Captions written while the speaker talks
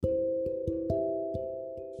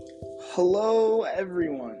Hello,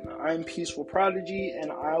 everyone. I'm Peaceful Prodigy,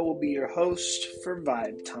 and I will be your host for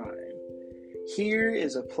Vibe Time. Here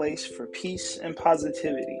is a place for peace and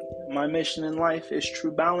positivity. My mission in life is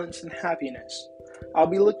true balance and happiness. I'll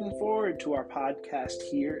be looking forward to our podcast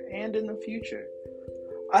here and in the future.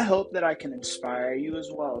 I hope that I can inspire you as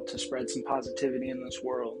well to spread some positivity in this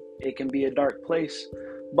world. It can be a dark place,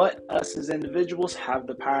 but us as individuals have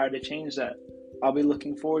the power to change that. I'll be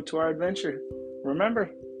looking forward to our adventure.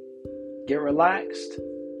 Remember, get relaxed,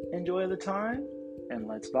 enjoy the time, and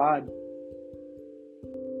let's vibe.